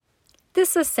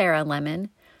This is Sarah Lemon,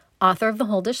 author of the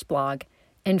Whole Dish blog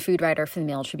and food writer for the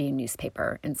Mail Tribune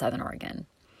newspaper in Southern Oregon.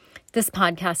 This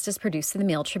podcast is produced in the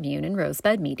Mail Tribune and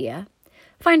Rosebud Media.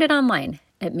 Find it online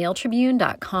at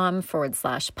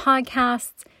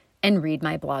mailtribune.com/podcasts and read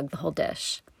my blog, The Whole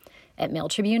Dish, at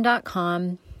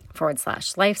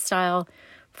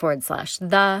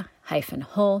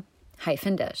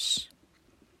mailtribune.com/lifestyle/the-whole-dish.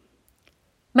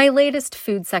 My latest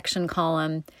food section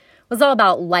column was all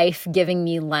about life giving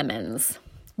me lemons,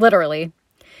 literally.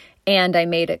 And I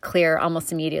made it clear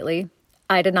almost immediately,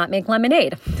 I did not make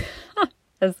lemonade,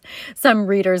 as some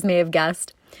readers may have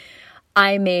guessed.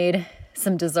 I made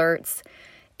some desserts,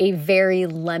 a very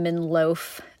lemon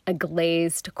loaf, a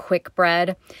glazed quick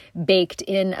bread, baked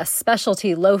in a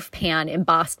specialty loaf pan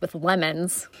embossed with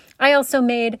lemons. I also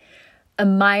made a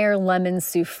Meyer lemon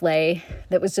souffle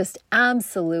that was just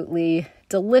absolutely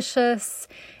delicious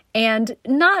and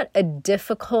not a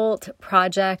difficult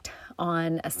project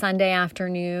on a Sunday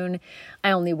afternoon.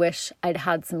 I only wish I'd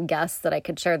had some guests that I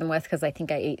could share them with because I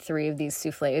think I ate 3 of these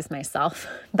souffles myself.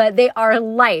 But they are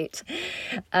light,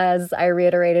 as I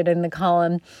reiterated in the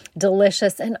column,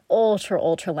 delicious and ultra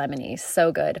lemony.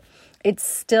 So good. It's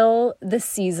still the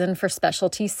season for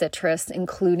specialty citrus,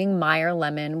 including Meyer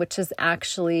lemon, which is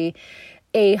actually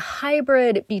a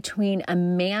hybrid between a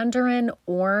mandarin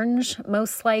orange,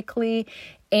 most likely,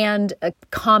 and a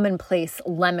commonplace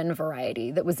lemon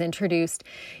variety that was introduced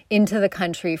into the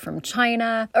country from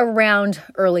China around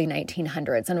early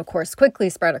 1900s. And of course, quickly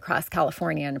spread across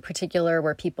California in particular,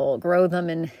 where people grow them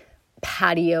in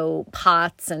patio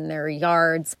pots in their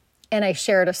yards. And I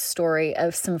shared a story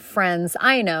of some friends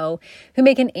I know who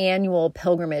make an annual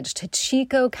pilgrimage to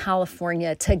Chico,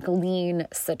 California to glean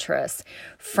citrus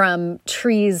from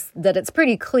trees that it's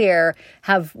pretty clear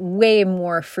have way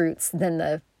more fruits than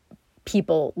the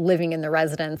people living in the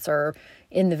residence or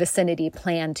in the vicinity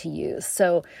plan to use.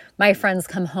 So my friends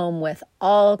come home with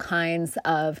all kinds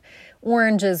of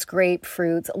oranges,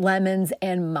 grapefruits, lemons,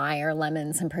 and Meyer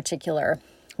lemons in particular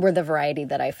were the variety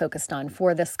that I focused on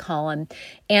for this column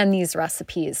and these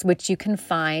recipes, which you can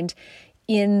find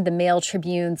in the Mail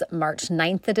Tribune's March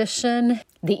 9th edition,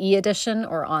 the e-edition,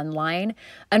 or online,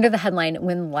 under the headline,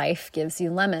 When Life Gives You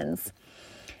Lemons.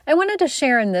 I wanted to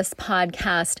share in this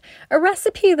podcast a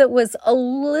recipe that was a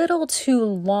little too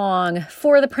long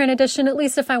for the print edition, at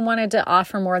least if I wanted to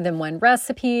offer more than one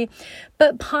recipe.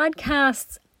 But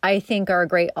podcasts, I think, are a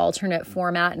great alternate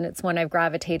format, and it's one I've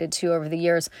gravitated to over the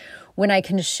years when I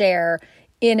can share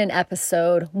in an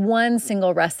episode one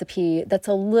single recipe that's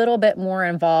a little bit more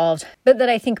involved, but that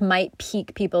I think might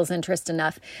pique people's interest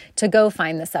enough to go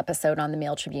find this episode on the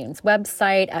Mail Tribune's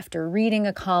website after reading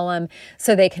a column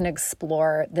so they can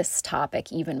explore this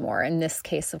topic even more. In this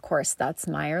case, of course, that's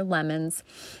Meyer lemons.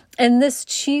 And this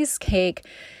cheesecake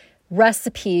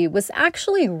recipe was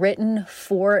actually written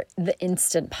for the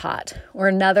Instant Pot or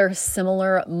another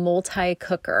similar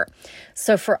multi-cooker.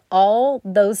 So for all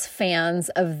those fans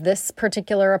of this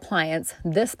particular appliance,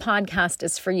 this podcast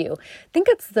is for you. I think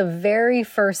it's the very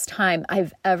first time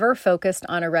I've ever focused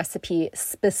on a recipe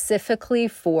specifically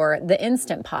for the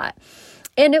Instant Pot.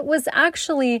 And it was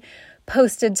actually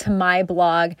posted to my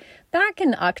blog back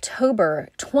in October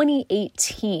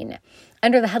 2018.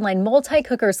 Under the headline,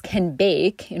 Multi-Cookers Can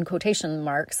Bake, in quotation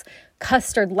marks,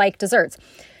 custard-like desserts.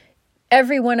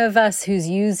 Every one of us who's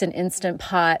used an Instant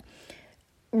Pot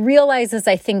realizes,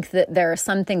 I think, that there are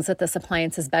some things that this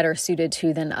appliance is better suited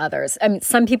to than others. I mean,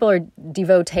 some people are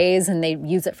devotees and they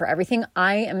use it for everything.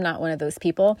 I am not one of those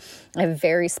people. I have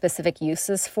very specific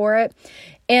uses for it.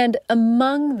 And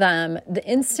among them, the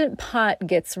Instant Pot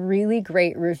gets really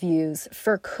great reviews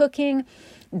for cooking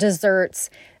desserts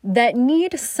that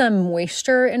need some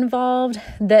moisture involved,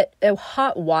 that a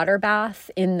hot water bath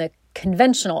in the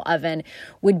conventional oven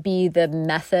would be the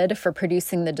method for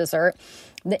producing the dessert.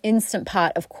 The Instant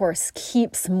Pot, of course,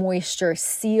 keeps moisture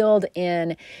sealed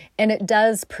in, and it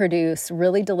does produce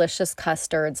really delicious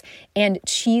custards and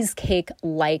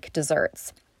cheesecake-like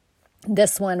desserts.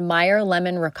 This one, Meyer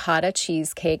Lemon Ricotta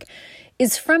Cheesecake,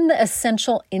 is from the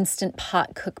Essential Instant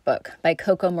Pot Cookbook by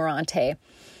Coco Morante.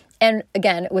 And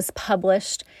again, it was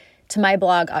published to my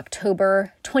blog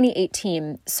October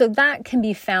 2018. So that can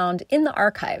be found in the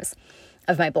archives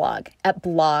of my blog at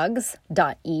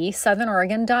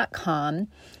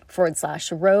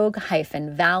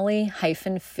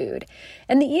blogs.southern-oregon.com/rogue-valley-food.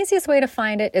 And the easiest way to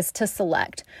find it is to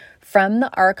select from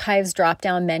the archives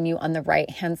drop-down menu on the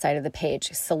right-hand side of the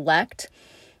page. Select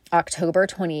October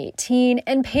 2018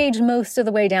 and page most of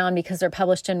the way down because they're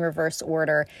published in reverse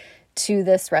order to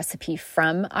this recipe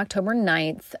from October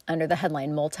 9th under the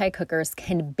headline Multi-Cookers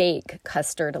Can Bake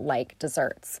Custard-Like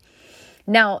Desserts.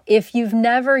 Now, if you've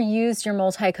never used your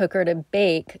multi-cooker to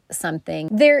bake something,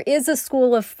 there is a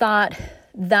school of thought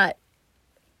that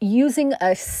using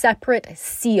a separate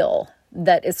seal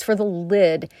that is for the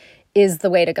lid is the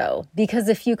way to go. Because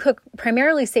if you cook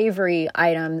primarily savory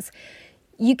items,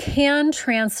 you can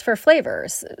transfer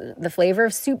flavors, the flavor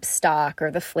of soup stock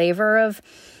or the flavor of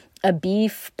a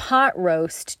beef pot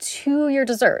roast to your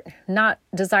dessert. Not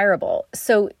desirable.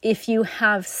 So if you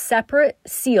have separate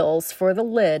seals for the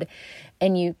lid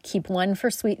and you keep one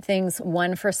for sweet things,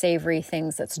 one for savory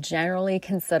things, that's generally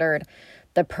considered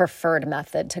the preferred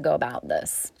method to go about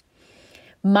this.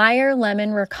 Meyer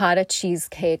Lemon Ricotta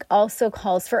Cheesecake also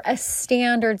calls for a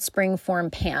standard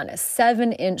springform pan, a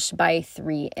 7-inch by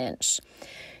 3-inch.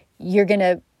 You're going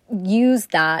to use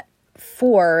that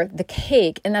for the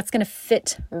cake, and that's going to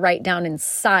fit right down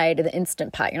inside the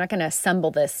Instant Pot. You're not going to assemble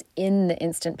this in the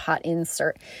Instant Pot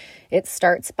insert. It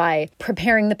starts by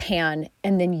preparing the pan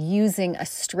and then using a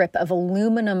strip of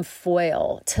aluminum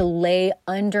foil to lay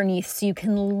underneath so you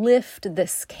can lift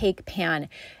this cake pan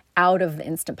out of the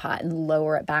Instant Pot and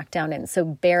lower it back down in. So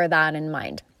bear that in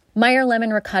mind. Meyer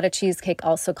Lemon Ricotta Cheesecake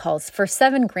also calls for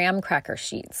 7 graham cracker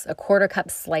sheets, a 1/4 cup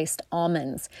sliced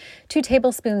almonds, 2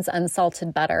 tablespoons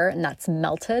unsalted butter, and that's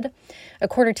melted, a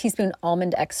 1/4 teaspoon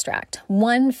almond extract,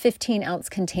 1 15-ounce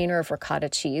container of ricotta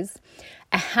cheese,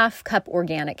 a 1/2 cup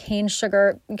organic cane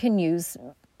sugar. You can use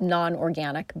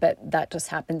non-organic, but that just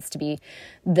happens to be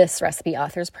this recipe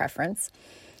author's preference.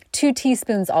 2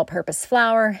 teaspoons all-purpose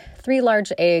flour, 3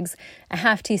 large eggs, a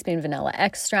 1/2 teaspoon vanilla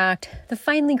extract, the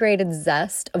finely grated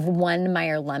zest of 1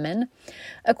 Meyer lemon,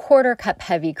 a 1/4 cup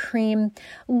heavy cream,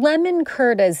 lemon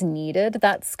curd as needed.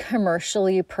 That's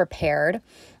commercially prepared,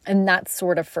 and that's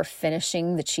sort of for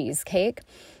finishing the cheesecake,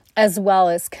 as well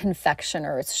as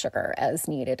confectioner's sugar as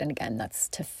needed. And again, that's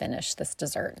to finish this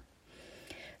dessert.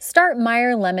 Start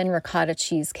Meyer Lemon Ricotta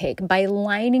Cheesecake by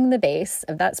lining the base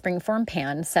of that springform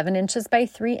pan, 7 inches by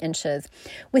 3 inches,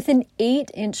 with an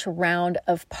 8-inch round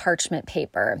of parchment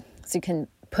paper. So you can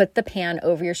put the pan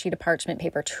over your sheet of parchment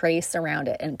paper, trace around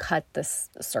it, and cut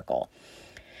this circle.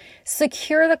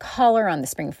 Secure the collar on the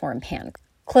springform pan,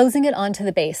 closing it onto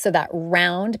the base so that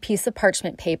round piece of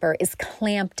parchment paper is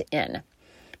clamped in.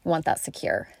 You want that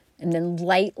secure. And then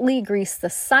lightly grease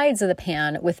the sides of the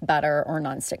pan with butter or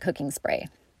nonstick cooking spray.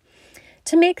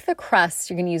 To make the crust,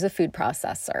 you're going to use a food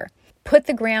processor. Put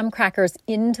the graham crackers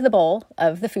into the bowl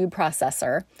of the food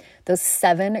processor, those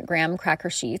 7 graham cracker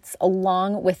sheets,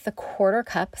 along with the 1/4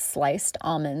 cup sliced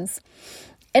almonds,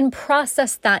 and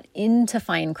process that into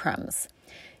fine crumbs.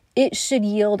 It should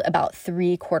yield about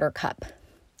 3/4 cup.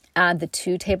 Add the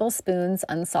 2 tablespoons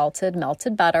unsalted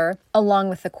melted butter, along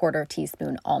with the 1/4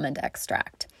 teaspoon almond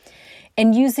extract.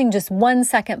 And using just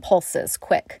 1-second pulses,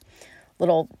 quick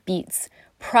little beats,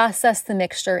 process the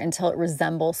mixture until it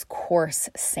resembles coarse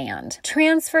sand.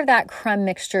 Transfer that crumb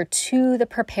mixture to the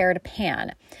prepared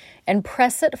pan and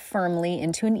press it firmly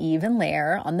into an even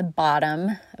layer on the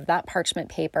bottom of that parchment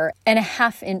paper and a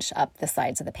 1/2 inch up the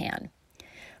sides of the pan.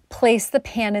 Place the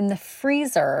pan in the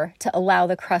freezer to allow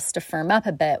the crust to firm up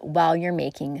a bit while you're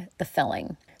making the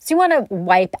filling. So you want to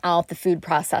wipe out the food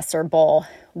processor bowl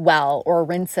well, or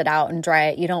rinse it out and dry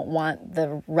it. You don't want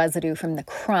the residue from the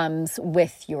crumbs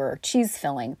with your cheese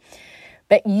filling.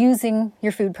 But using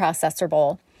your food processor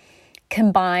bowl,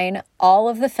 combine all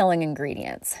of the filling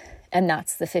ingredients. And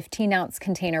that's the 15-ounce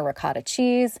container ricotta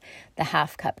cheese, the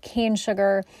 1/2 cup cane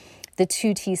sugar, the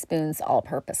 2 teaspoons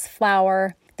all-purpose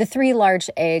flour, the 3 large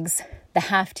eggs, the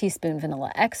 1/2 teaspoon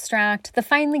vanilla extract, the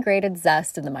finely grated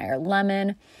zest of the Meyer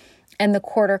lemon, and the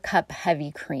 1/4 cup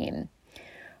heavy cream.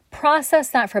 Process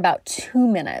that for about 2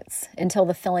 minutes until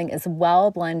the filling is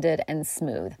well blended and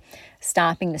smooth,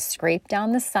 stopping to scrape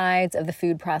down the sides of the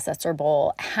food processor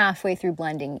bowl halfway through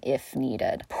blending if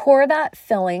needed. Pour that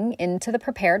filling into the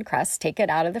prepared crust, take it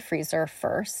out of the freezer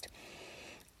first,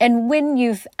 and when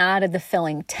you've added the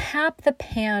filling, tap the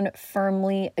pan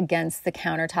firmly against the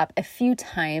countertop a few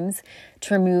times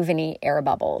to remove any air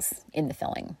bubbles in the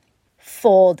filling.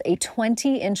 Fold a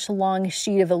 20-inch long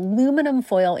sheet of aluminum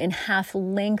foil in half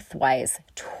lengthwise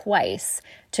twice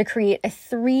to create a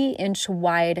 3-inch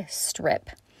wide strip.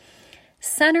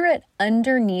 Center it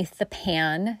underneath the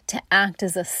pan to act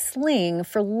as a sling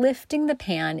for lifting the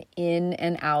pan in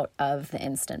and out of the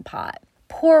Instant Pot.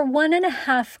 Pour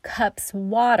 1.5 cups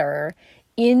water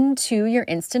into your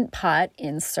Instant Pot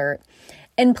insert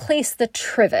and place the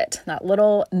trivet, that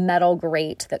little metal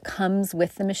grate that comes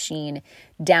with the machine,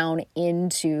 down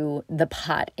into the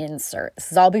pot insert.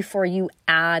 This is all before you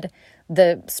add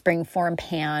the springform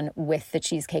pan with the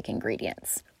cheesecake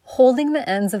ingredients. Holding the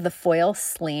ends of the foil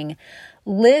sling,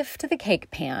 lift the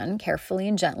cake pan carefully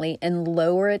and gently and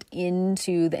lower it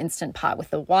into the Instant Pot with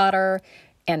the water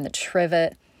and the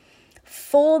trivet.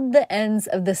 Fold the ends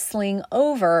of the sling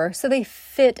over so they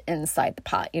fit inside the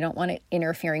pot. You don't want it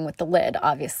interfering with the lid,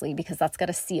 obviously, because that's got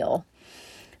a seal.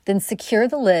 Then secure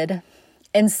the lid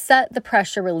and set the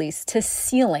pressure release to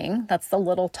sealing. That's the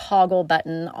little toggle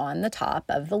button on the top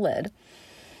of the lid.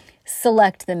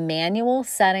 Select the manual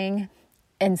setting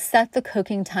and set the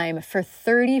cooking time for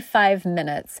 35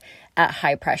 minutes at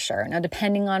high pressure. Now,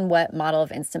 depending on what model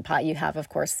of Instant Pot you have, of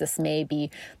course, this may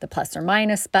be the plus or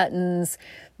minus buttons.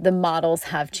 The models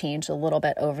have changed a little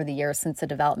bit over the years since the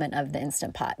development of the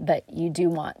Instant Pot, but you do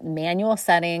want manual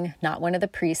setting, not one of the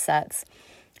presets,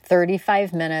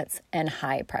 35 minutes and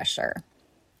high pressure.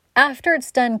 After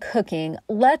it's done cooking,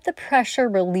 let the pressure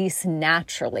release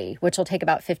naturally, which will take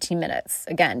about 15 minutes.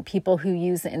 Again, people who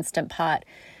use the Instant Pot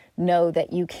know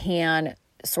that you can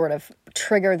sort of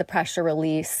trigger the pressure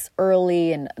release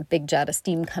early and a big jet of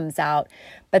steam comes out,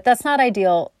 but that's not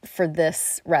ideal for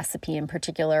this recipe in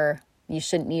particular. You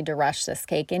shouldn't need to rush this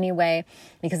cake anyway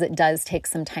because it does take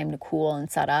some time to cool and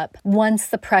set up. Once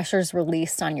the pressure's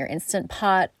released on your Instant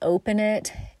Pot, open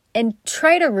it and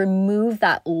try to remove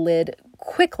that lid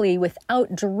quickly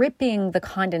without dripping the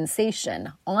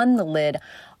condensation on the lid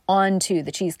onto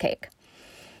the cheesecake.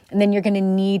 And then you're going to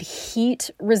need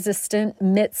heat-resistant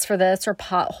mitts for this or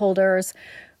pot holders.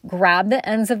 Grab the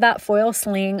ends of that foil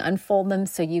sling, unfold them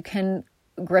so you can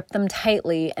grip them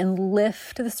tightly, and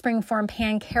lift the springform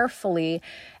pan carefully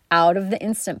out of the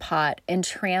Instant Pot and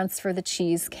transfer the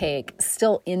cheesecake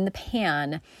still in the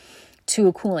pan to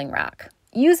a cooling rack.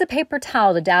 Use a paper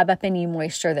towel to dab up any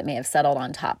moisture that may have settled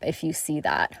on top if you see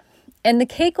that. And the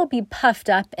cake will be puffed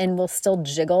up and will still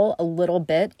jiggle a little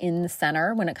bit in the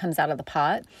center when it comes out of the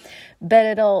pot, but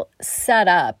it'll set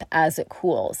up as it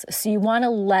cools. So you want to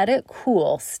let it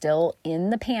cool still in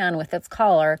the pan with its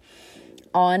collar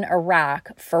on a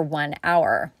rack for 1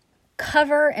 hour.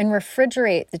 Cover and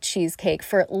refrigerate the cheesecake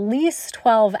for at least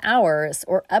 12 hours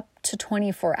or up to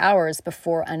 24 hours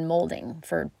before unmolding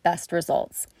for best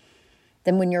results.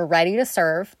 Then when you're ready to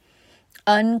serve,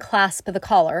 unclasp the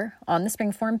collar on the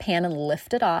springform pan and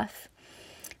lift it off.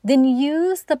 Then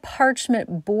use the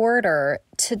parchment border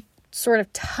to sort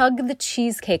of tug the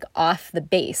cheesecake off the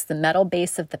base, the metal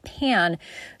base of the pan,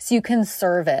 so you can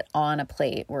serve it on a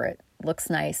plate where it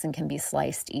looks nice and can be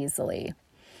sliced easily.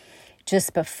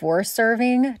 Just before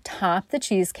serving, top the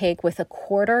cheesecake with a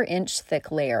 1/4 inch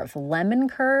thick layer of lemon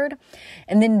curd,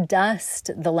 and then dust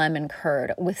the lemon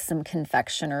curd with some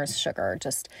confectioner's sugar,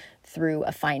 just through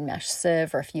a fine mesh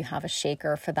sieve, or if you have a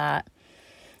shaker for that.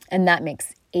 And that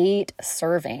makes 8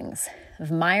 servings of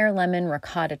Meyer Lemon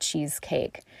Ricotta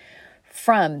Cheesecake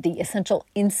from the Essential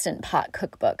Instant Pot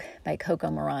Cookbook by Coco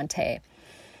Morante.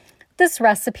 This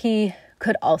recipe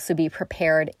could also be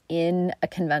prepared in a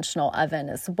conventional oven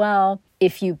as well.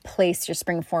 If you place your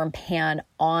springform pan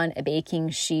on a baking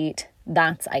sheet,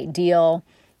 that's ideal.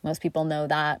 Most people know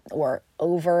that, or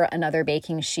over another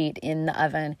baking sheet in the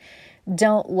oven.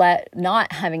 Don't let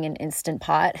not having an Instant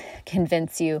Pot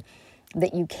convince you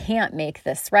that you can't make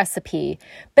this recipe,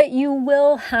 but you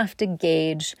will have to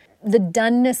gauge the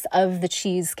doneness of the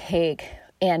cheesecake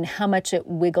and how much it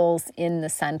wiggles in the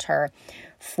center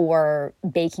for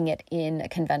baking it in a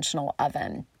conventional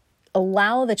oven.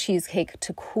 Allow the cheesecake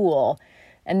to cool.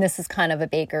 And this is kind of a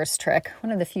baker's trick,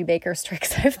 one of the few baker's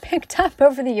tricks I've picked up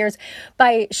over the years,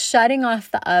 by shutting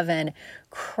off the oven,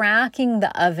 cracking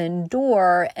the oven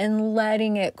door, and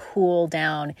letting it cool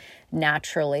down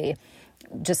naturally,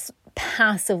 just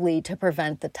passively to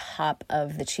prevent the top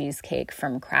of the cheesecake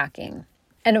from cracking.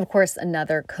 And of course,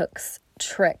 another cook's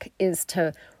trick is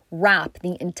to wrap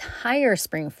the entire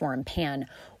springform pan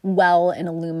well in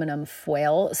aluminum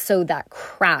foil so that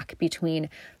crack between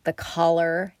the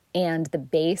collar and the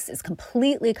base is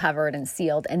completely covered and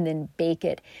sealed, and then bake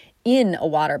it in a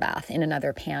water bath in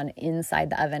another pan inside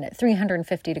the oven at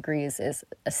 350 degrees is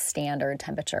a standard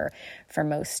temperature for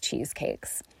most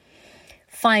cheesecakes.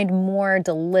 Find more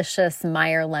delicious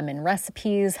Meyer Lemon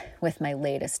recipes with my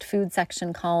latest food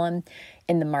section column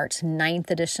in the March 9th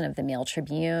edition of the Mail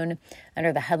Tribune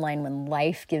under the headline When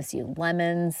Life Gives You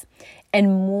Lemons,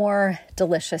 and more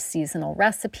delicious seasonal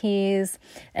recipes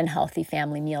and healthy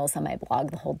family meals on my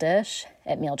blog, The Whole Dish,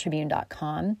 at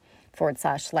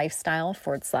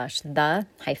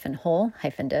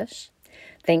mailtribune.com/lifestyle/the-whole-dish.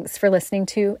 Thanks for listening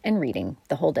to and reading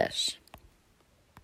The Whole Dish.